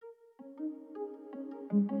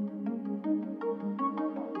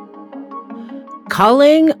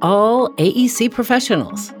Calling all AEC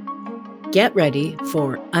professionals. Get ready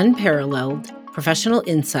for unparalleled professional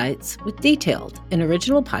insights with Detailed, an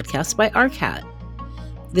original podcast by ARCAT.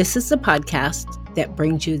 This is the podcast that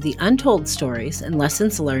brings you the untold stories and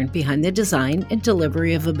lessons learned behind the design and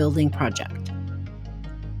delivery of a building project.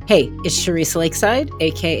 Hey, it's Charisse Lakeside,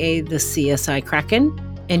 aka the CSI Kraken,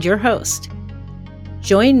 and your host.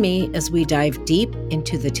 Join me as we dive deep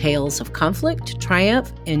into the tales of conflict,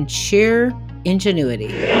 triumph, and sheer ingenuity.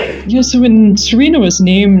 Yeah, so when Serena was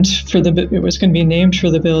named it was going to be named for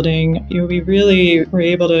the building, we really were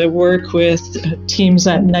able to work with teams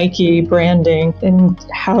at Nike branding and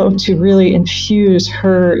how to really infuse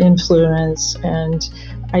her influence and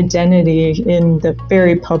identity in the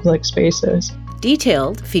very public spaces.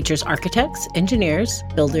 Detailed features architects, engineers,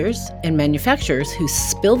 builders, and manufacturers who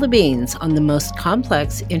spill the beans on the most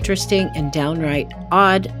complex, interesting, and downright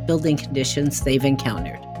odd building conditions they've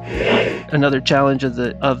encountered. Another challenge of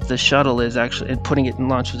the shuttle is actually, in putting it in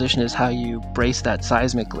launch position, is how you brace that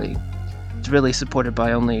seismically. It's really supported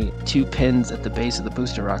by only 2 pins at the base of the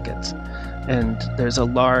booster rockets. And there's a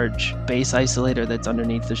large base isolator that's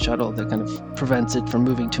underneath the shuttle that kind of prevents it from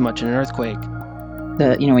moving too much in an earthquake.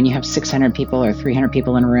 When you have 600 people or 300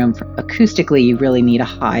 people in a room, acoustically, you really need a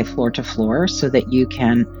high floor to floor so that you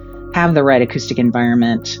can have the right acoustic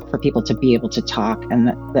environment for people to be able to talk, and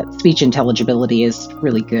that speech intelligibility is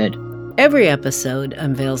really good. Every episode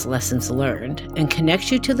unveils lessons learned and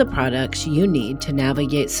connects you to the products you need to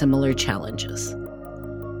navigate similar challenges.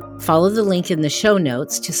 Follow the link in the show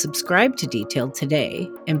notes to subscribe to Detailed today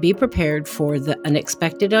and be prepared for the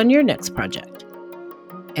unexpected on your next project.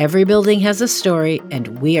 Every building has a story,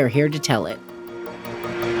 and we are here to tell it.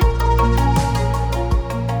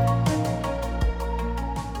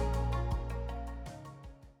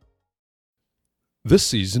 This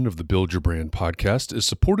season of the Build Your Brand podcast is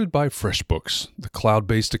supported by FreshBooks, the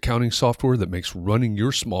cloud-based accounting software that makes running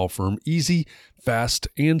your small firm easy, fast,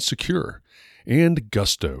 and secure. And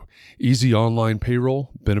Gusto, easy online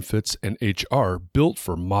payroll, benefits, and HR built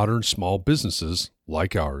for modern small businesses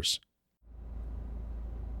like ours.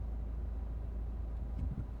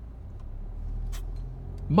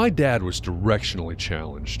 My dad was directionally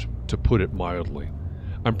challenged, to put it mildly.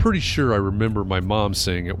 I'm pretty sure I remember my mom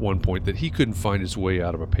saying at one point that he couldn't find his way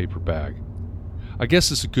out of a paper bag. I guess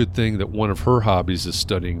it's a good thing that one of her hobbies is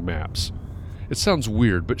studying maps. It sounds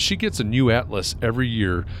weird, but she gets a new atlas every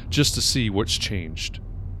year just to see what's changed.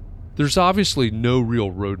 There's obviously no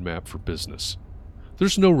real roadmap for business.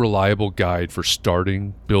 There's no reliable guide for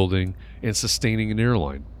starting, building, and sustaining an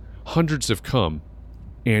airline. Hundreds have come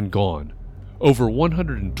and gone. Over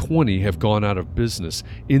 120 have gone out of business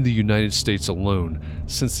in the United States alone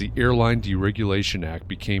since the Airline Deregulation Act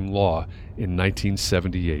became law in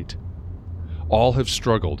 1978. All have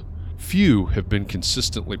struggled. Few have been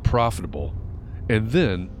consistently profitable. And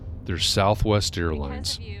then there's Southwest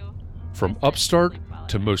Airlines. From upstart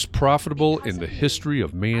to most profitable in the history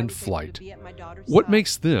of manned flight. What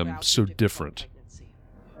makes them so different?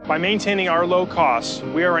 By maintaining our low costs,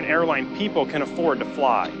 we are an airline people can afford to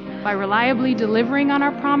fly. By reliably delivering on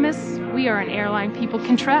our promise, we are an airline people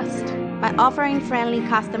can trust. By offering friendly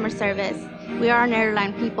customer service, we are an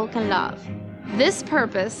airline people can love. This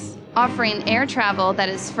purpose, offering air travel that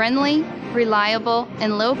is friendly, reliable,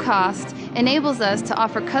 and low cost, enables us to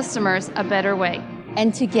offer customers a better way.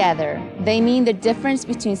 And together, they mean the difference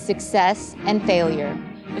between success and failure.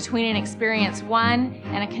 Between an experience won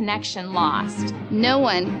and a connection lost. No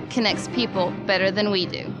one connects people better than we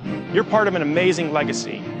do. You're part of an amazing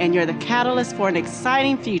legacy. And you're the catalyst for an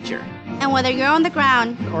exciting future. And whether you're on the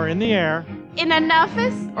ground or in the air, in an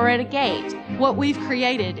office or at a gate, what we've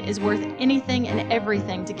created is worth anything and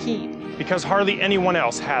everything to keep. Because hardly anyone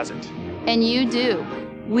else has it. And you do.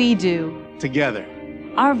 We do. Together.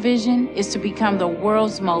 Our vision is to become the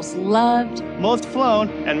world's most loved, most flown,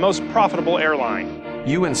 and most profitable airline.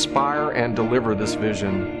 You inspire and deliver this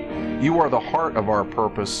vision. You are the heart of our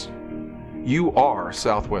purpose. You are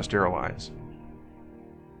Southwest Airlines.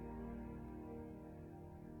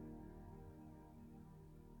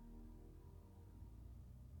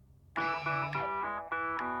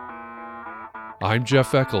 I'm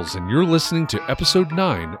Jeff Eccles, and you're listening to Episode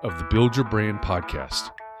 9 of the Build Your Brand podcast.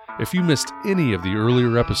 If you missed any of the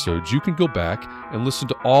earlier episodes, you can go back and listen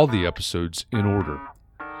to all the episodes in order.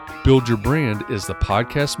 Build Your Brand is the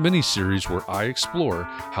podcast mini-series where I explore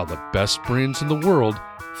how the best brands in the world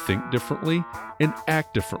think differently and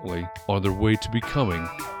act differently on their way to becoming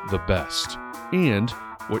the best, and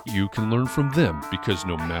what you can learn from them, because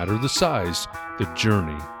no matter the size, the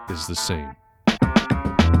journey is the same.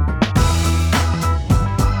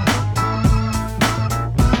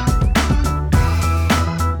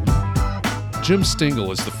 Jim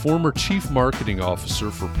Stingle is the former Chief Marketing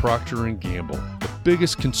Officer for Procter & Gamble, the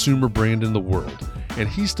biggest consumer brand in the world, and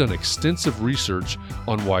he's done extensive research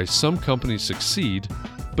on why some companies succeed,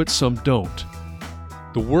 but some don't.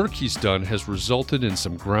 The work he's done has resulted in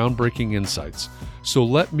some groundbreaking insights, so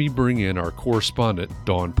let me bring in our correspondent,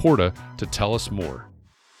 Dawn Porta, to tell us more.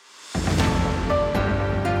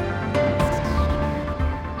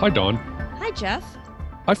 Hi, Dawn. Hi, Jeff.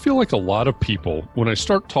 I feel like a lot of people, when I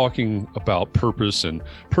start talking about purpose and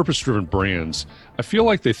purpose-driven brands, I feel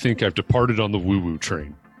like they think I've departed on the woo-woo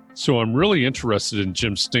train. So I'm really interested in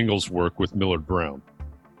Jim Stingle's work with Millard Brown.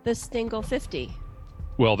 The Stingle 50.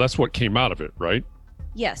 Well, that's what came out of it, right?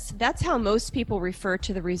 Yes, that's how most people refer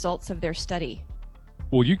to the results of their study.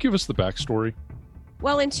 Will you give us the backstory?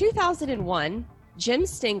 Well, in 2001, Jim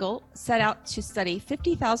Stingle set out to study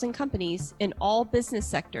 50,000 companies in all business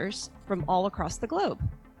sectors from all across the globe.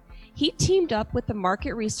 He teamed up with the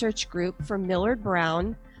market research group from Millard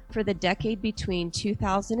Brown for the decade between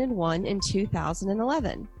 2001 and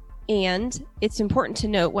 2011. And it's important to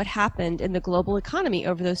note what happened in the global economy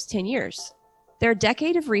over those 10 years. Their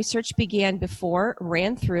decade of research began before,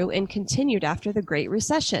 ran through, and continued after the Great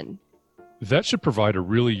Recession. That should provide a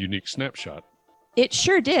really unique snapshot. It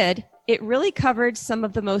sure did. It really covered some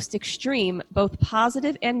of the most extreme, both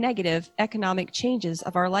positive and negative, economic changes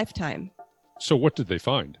of our lifetime. So what did they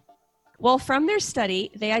find? Well, from their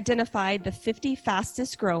study, they identified the 50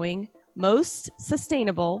 fastest growing, most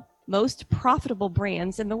sustainable, most profitable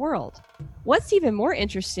brands in the world. What's even more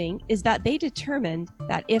interesting is that they determined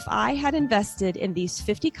that if I had invested in these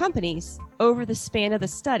 50 companies over the span of the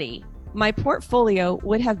study, my portfolio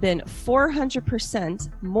would have been 400%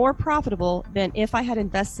 more profitable than if I had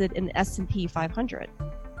invested in the S&P 500.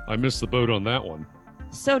 I missed the boat on that one.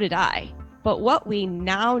 So did I. But what we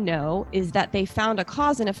now know is that they found a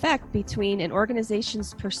cause and effect between an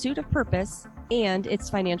organization's pursuit of purpose and its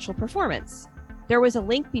financial performance. There was a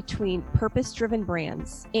link between purpose-driven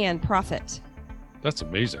brands and profit. That's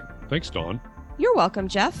amazing. Thanks, Dawn. You're welcome,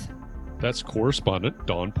 Jeff. That's correspondent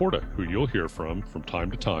Dawn Porta, who you'll hear from time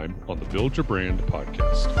to time on the Build Your Brand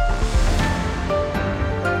podcast.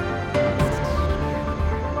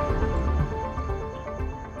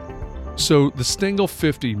 So the Stingle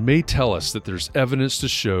 50 may tell us that there's evidence to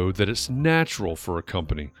show that it's natural for a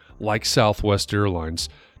company like Southwest Airlines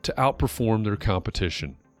to outperform their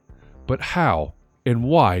competition. But how and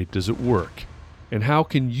why does it work? And how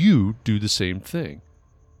can you do the same thing?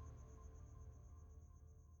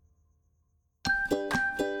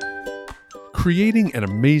 Creating an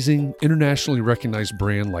amazing, internationally recognized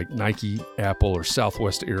brand like Nike, Apple, or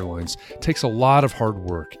Southwest Airlines takes a lot of hard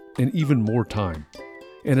work and even more time.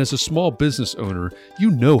 And as a small business owner,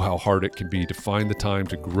 you know how hard it can be to find the time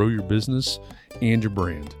to grow your business and your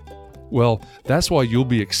brand. Well, that's why you'll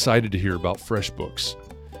be excited to hear about FreshBooks.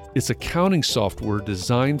 It's accounting software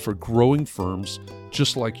designed for growing firms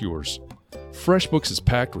just like yours. FreshBooks is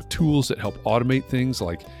packed with tools that help automate things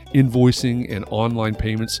like invoicing and online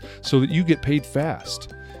payments so that you get paid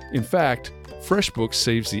fast. In fact, FreshBooks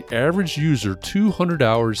saves the average user 200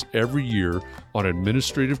 hours every year on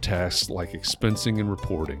administrative tasks like expensing and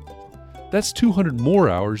reporting. That's 200 more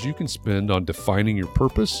hours you can spend on defining your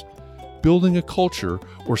purpose, building a culture,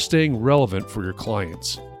 or staying relevant for your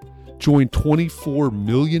clients. Join 24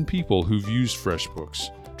 million people who've used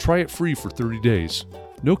FreshBooks. Try it free for 30 days.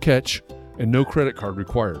 No catch and no credit card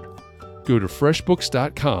required. Go to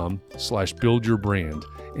freshbooks.com/buildyourbrand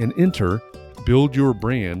and enter Build Your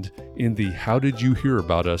Brand in the How Did You Hear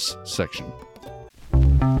About Us section.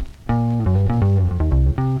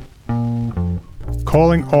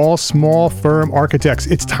 Calling all small firm architects.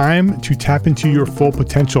 It's time to tap into your full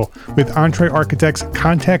potential with EntreArchitect's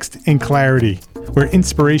Context and Clarity, where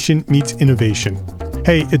inspiration meets innovation.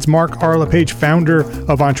 Hey, it's Mark R. LePage, founder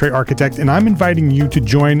of EntreArchitect, and I'm inviting you to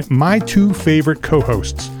join my two favorite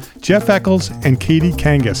co-hosts, Jeff Eccles and Katie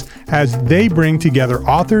Kangas, as they bring together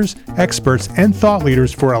authors, experts, and thought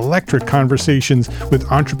leaders for electric conversations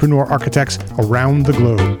with entrepreneur architects around the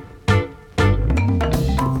globe.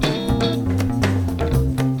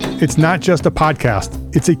 It's not just a podcast,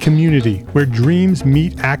 it's a community where dreams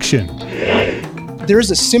meet action.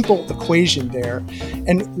 There's a simple equation there.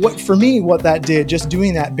 And what that did, just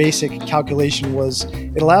doing that basic calculation, was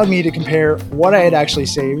it allowed me to compare what I had actually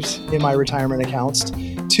saved in my retirement accounts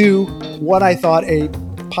to what I thought a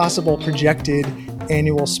possible projected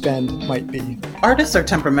annual spend might be. Artists are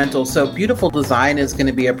temperamental, so beautiful design is going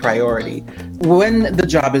to be a priority. When the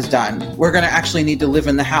job is done, we're going to actually need to live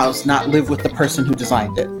in the house, not live with the person who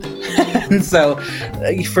designed it. And so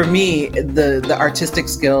for me, the artistic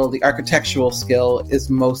skill, the architectural skill is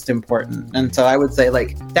most important. And so I would say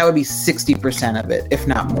like that would be 60% of it, if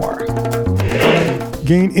not more.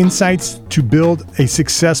 Gain insights to build a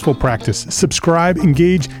successful practice. Subscribe,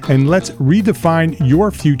 engage, and let's redefine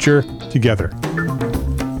your future together.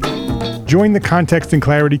 Join the Context and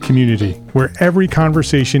Clarity community, where every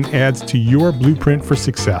conversation adds to your blueprint for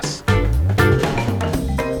success.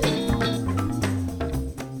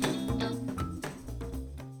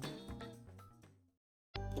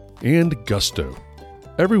 And Gusto.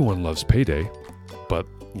 Everyone loves payday, but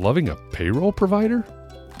loving a payroll provider?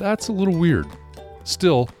 That's a little weird.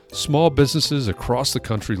 Still, small businesses across the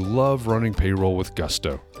country love running payroll with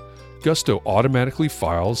Gusto. Gusto automatically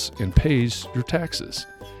files and pays your taxes.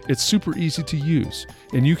 It's super easy to use,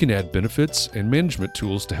 and you can add benefits and management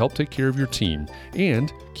tools to help take care of your team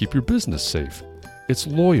and keep your business safe. It's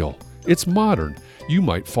loyal, it's modern, you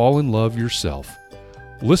might fall in love yourself.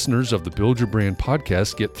 Listeners of the Build Your Brand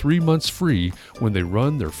podcast get 3 months free when they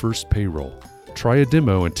run their first payroll. Try a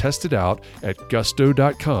demo and test it out at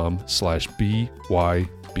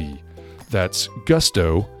gusto.com/BYB. That's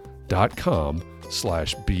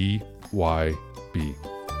gusto.com/BYB.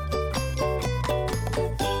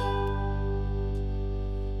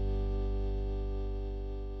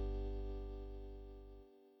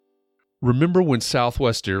 Remember when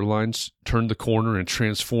Southwest Airlines turned the corner and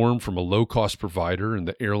transformed from a low-cost provider in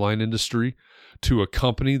the airline industry to a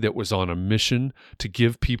company that was on a mission to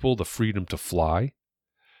give people the freedom to fly?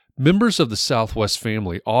 Members of the Southwest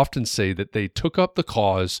family often say that they took up the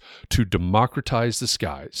cause to democratize the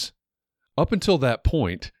skies. Up until that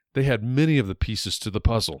point, they had many of the pieces to the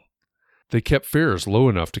puzzle. They kept fares low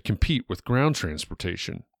enough to compete with ground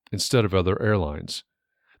transportation instead of other airlines.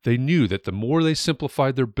 They knew that the more they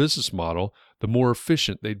simplified their business model, the more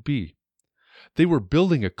efficient they'd be. They were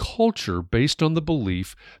building a culture based on the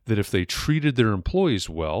belief that if they treated their employees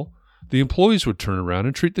well, the employees would turn around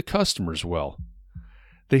and treat the customers well.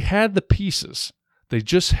 They had the pieces. They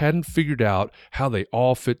just hadn't figured out how they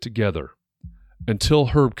all fit together. Until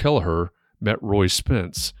Herb Kelleher met Roy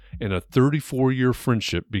Spence and a 34-year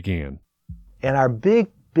friendship began. And our big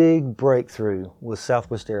breakthrough was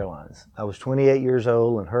Southwest Airlines. I was 28 years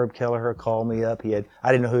old and Herb Kelleher called me up. I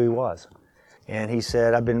didn't know who he was. And he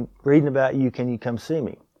said, "I've been reading about you, can you come see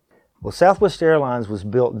me?" Well, Southwest Airlines was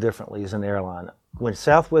built differently as an airline. When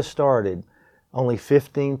Southwest started, only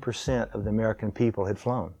 15% of the American people had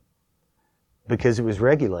flown because it was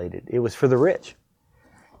regulated. It was for the rich.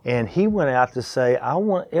 And he went out to say, I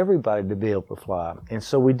want everybody to be able to fly. And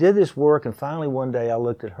so we did this work, and finally one day I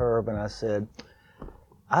looked at Herb and I said,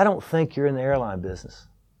 "I don't think you're in the airline business."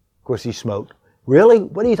 Of course, he smoked. "Really?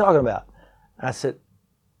 What are you talking about?" And I said,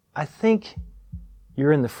 "I think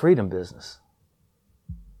you're in the freedom business."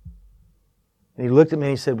 And he looked at me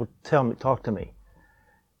and he said, "Well, talk to me.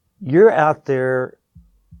 You're out there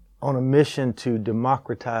on a mission to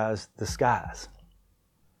democratize the skies.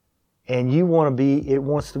 And it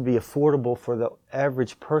wants to be affordable for the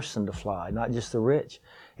average person to fly, not just the rich.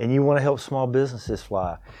 And you want to help small businesses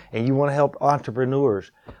fly. And you want to help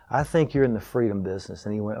entrepreneurs. I think you're in the freedom business."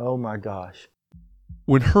 And he went, "Oh my gosh."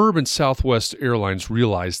 When Herb and Southwest Airlines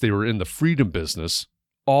realized they were in the freedom business,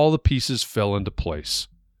 all the pieces fell into place.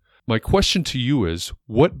 My question to you is,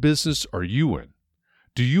 what business are you in?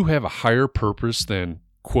 Do you have a higher purpose than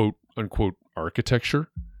quote unquote architecture?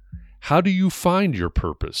 How do you find your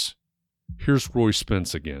purpose? Here's Roy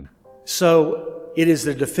Spence again. So it is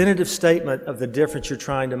the definitive statement of the difference you're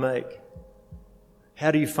trying to make.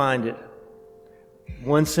 How do you find it?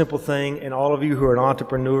 One simple thing, and all of you who are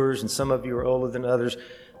entrepreneurs, and some of you are older than others,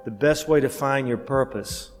 the best way to find your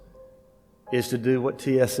purpose is to do what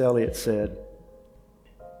T.S. Eliot said.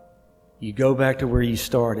 You go back to where you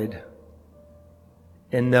started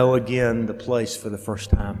and know again the place for the first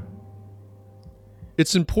time.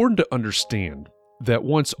 It's important to understand that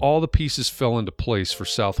once all the pieces fell into place for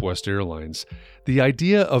Southwest Airlines, the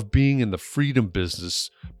idea of being in the freedom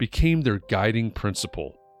business became their guiding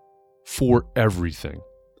principle for everything.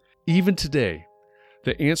 Even today,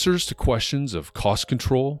 the answers to questions of cost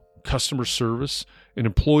control, customer service, and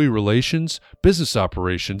employee relations, business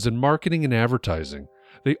operations, and marketing and advertising,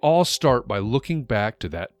 they all start by looking back to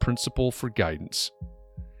that principle for guidance.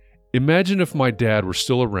 Imagine if my dad were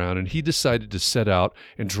still around and he decided to set out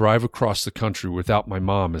and drive across the country without my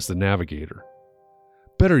mom as the navigator.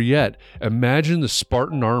 Better yet, imagine the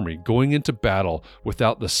Spartan army going into battle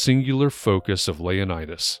without the singular focus of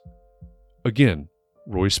Leonidas. Again,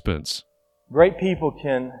 Roy Spence. Great people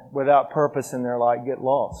can, without purpose in their life, get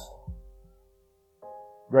lost.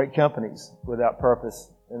 Great companies, without purpose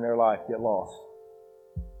in their life, get lost.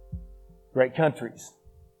 Great countries.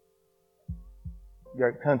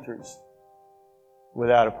 Great countries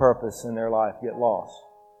without a purpose in their life get lost.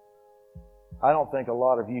 I don't think a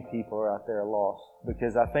lot of you people are out there lost,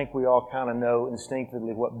 because I think we all kind of know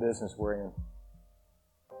instinctively what business we're in.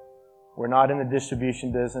 We're not in the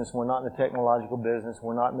distribution business. We're not in the technological business.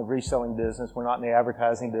 We're not in the reselling business. We're not in the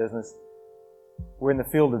advertising business. We're in the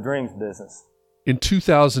field of dreams business. In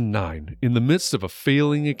 2009, in the midst of a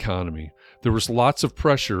failing economy, there was lots of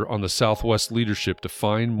pressure on the Southwest leadership to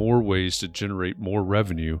find more ways to generate more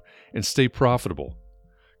revenue and stay profitable.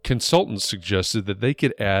 Consultants suggested that they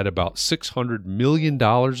could add about $600 million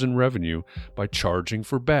in revenue by charging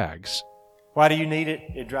for bags. Why do you need it?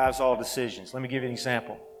 It drives all decisions. Let me give you an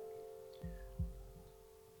example.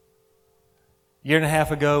 A year and a half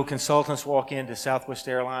ago, consultants walk into Southwest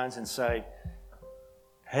Airlines and say,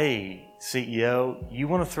 "Hey, CEO, you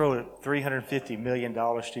want to throw $350 million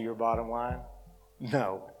to your bottom line?"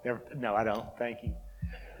 No, I don't. Thank you.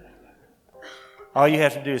 All you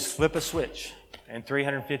have to do is flip a switch, and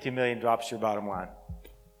 $350 million drops to your bottom line.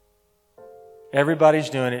 Everybody's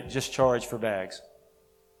doing it. Just charge for bags.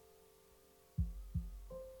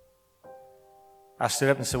 I stood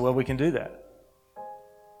up and said, "Well, we can do that.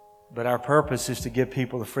 But our purpose is to give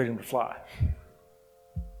people the freedom to fly.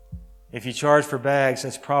 If you charge for bags,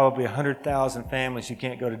 that's probably 100,000 families who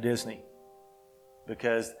can't go to Disney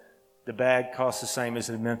because the bag costs the same as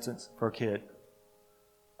admittance for a kid."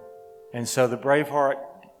 And so the Braveheart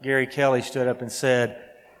Gary Kelly stood up and said,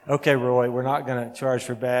 "Okay, Roy, we're not going to charge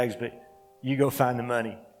for bags, but you go find the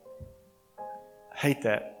money." I hate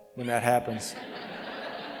that when that happens.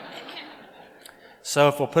 So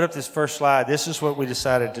if we'll put up this first slide, this is what we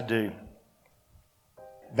decided to do.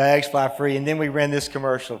 Bags fly free, and then we ran this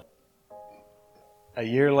commercial. A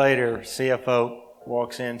year later, CFO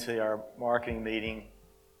walks into our marketing meeting.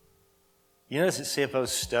 You notice that CFOs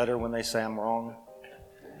stutter when they say I'm wrong?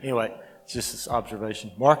 Anyway, it's just this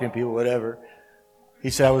observation. Marketing people, whatever.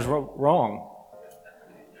 He said I was wrong.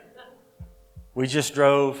 We just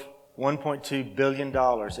drove $1.2 billion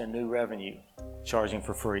in new revenue charging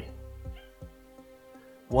for free.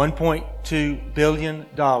 $1.2 billion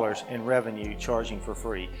in revenue charging for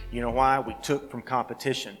free. You know why? We took from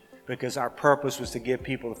competition because our purpose was to give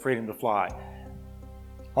people the freedom to fly.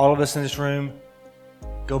 All of us in this room,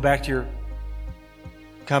 go back to your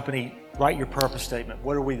company, write your purpose statement.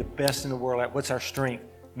 What are we the best in the world at? What's our strength?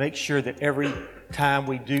 Make sure that every time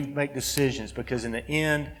we do make decisions, because in the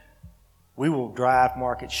end, we will drive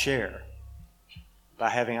market share by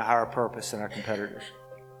having a higher purpose than our competitors.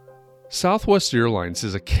 Southwest Airlines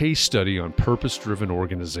is a case study on purpose-driven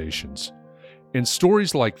organizations. And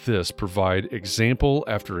stories like this provide example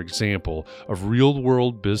after example of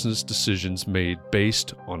real-world business decisions made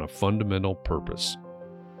based on a fundamental purpose.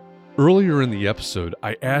 Earlier in the episode,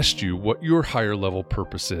 I asked you what your higher-level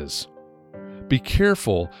purpose is. Be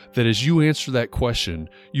careful that as you answer that question,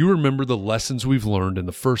 you remember the lessons we've learned in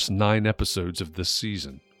the first 9 episodes of this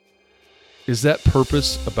season. Is that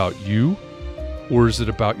purpose about you? Or is it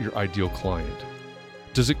about your ideal client?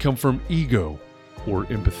 Does it come from ego or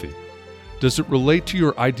empathy? Does it relate to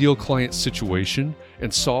your ideal client's situation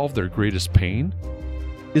and solve their greatest pain?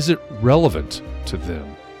 Is it relevant to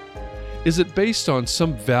them? Is it based on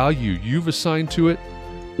some value you've assigned to it?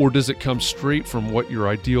 Or does it come straight from what your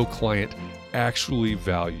ideal client actually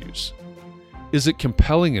values? Is it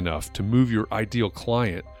compelling enough to move your ideal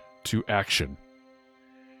client to action?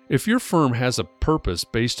 If your firm has a purpose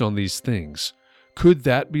based on these things, could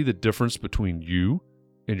that be the difference between you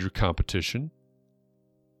and your competition?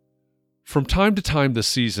 From time to time this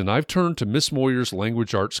season, I've turned to Miss Moyer's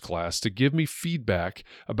language arts class to give me feedback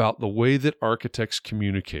about the way that architects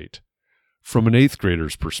communicate, from an 8th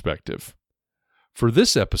grader's perspective. For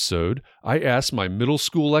this episode, I asked my middle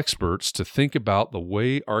school experts to think about the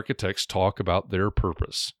way architects talk about their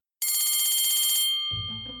purpose.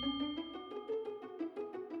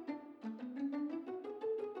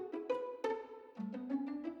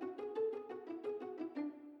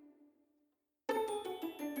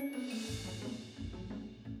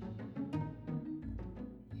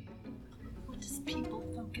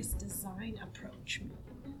 People-focused design approach mean?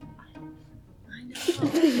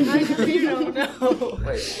 I know you don't know.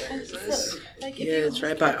 Wait, where is this? It's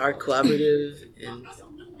right by Art Collaborative and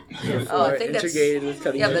I think integrated with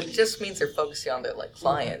cutting edge. that just means they're focusing on their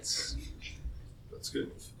clients. That's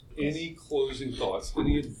good. Any closing thoughts?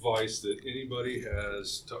 Any advice that anybody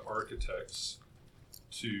has to architects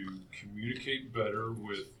to communicate better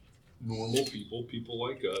with normal people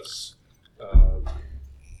like us,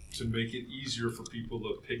 to make it easier for people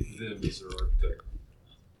to pick them as their architect?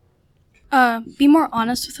 Be more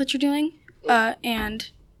honest with what you're doing,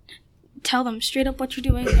 and tell them straight up what you're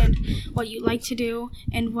doing and what you like to do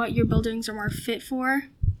and what your buildings are more fit for,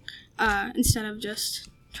 instead of just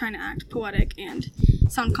trying to act poetic and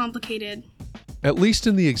sound complicated. At least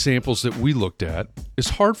in the examples that we looked at, it's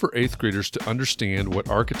hard for 8th graders to understand what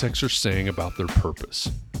architects are saying about their purpose.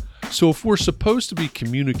 So if we're supposed to be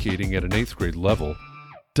communicating at an 8th grade level,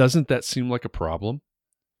 doesn't that seem like a problem?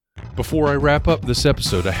 Before I wrap up this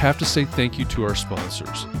episode, I have to say thank you to our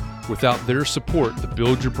sponsors. Without their support, the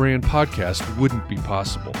Build Your Brand podcast wouldn't be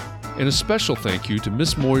possible. And a special thank you to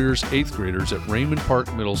Miss Moyer's 8th graders at Raymond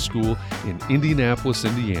Park Middle School in Indianapolis,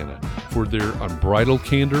 Indiana, for their unbridled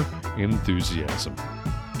candor and enthusiasm.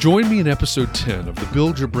 Join me in episode 10 of the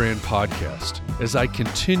Build Your Brand podcast as I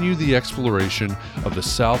continue the exploration of the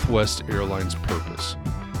Southwest Airlines purpose.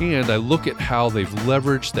 And I look at how they've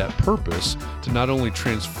leveraged that purpose to not only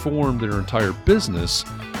transform their entire business,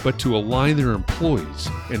 but to align their employees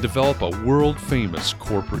and develop a world-famous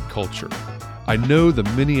corporate culture. I know the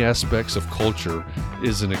many aspects of culture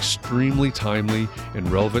is an extremely timely and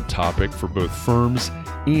relevant topic for both firms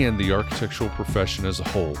and the architectural profession as a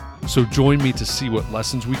whole. So join me to see what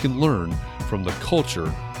lessons we can learn from the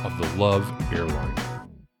culture of the Love Airline.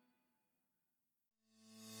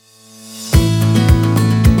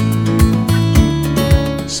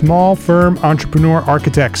 Small firm entrepreneur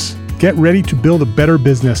architects. Get ready to build a better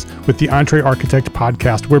business with the Entre Architect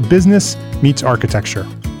podcast, where business meets architecture.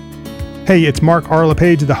 Hey, it's Mark R.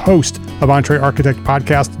 LePage, the host of Entre Architect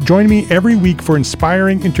podcast. Join me every week for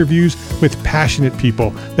inspiring interviews with passionate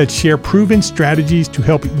people that share proven strategies to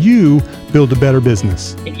help you build a better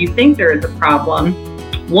business. If you think there is a problem,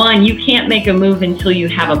 one, you can't make a move until you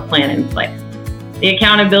have a plan in place. The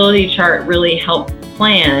accountability chart really helps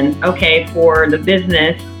plan, okay, for the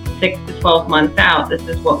business 6 to 12 months out, this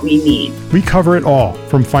is what we need. We cover it all,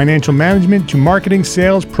 from financial management to marketing,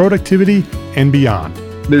 sales, productivity, and beyond.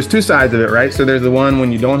 There's two sides of it, right? So there's the one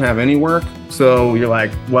when you don't have any work. So you're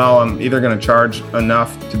like, well, I'm either going to charge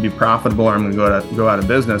enough to be profitable or I'm going to go out of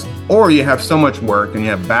business. Or you have so much work and you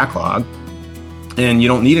have backlog and you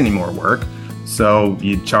don't need any more work. So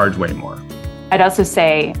you charge way more. I'd also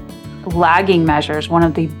say lagging measures, one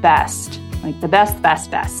of the best, like the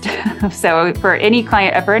best. So for any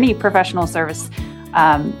client, for any professional service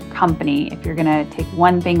company, if you're going to take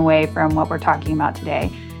one thing away from what we're talking about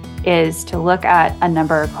today, is to look at a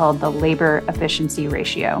number called the labor efficiency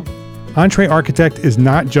ratio. Entre Architect is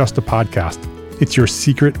not just a podcast. It's your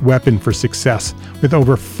secret weapon for success. With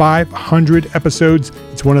over 500 episodes,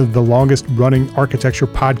 it's one of the longest running architecture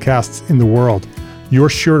podcasts in the world. You're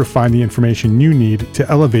sure to find the information you need to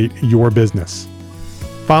elevate your business.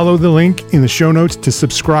 Follow the link in the show notes to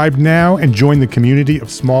subscribe now and join the community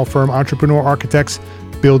of small firm entrepreneur architects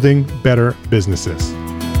building better businesses.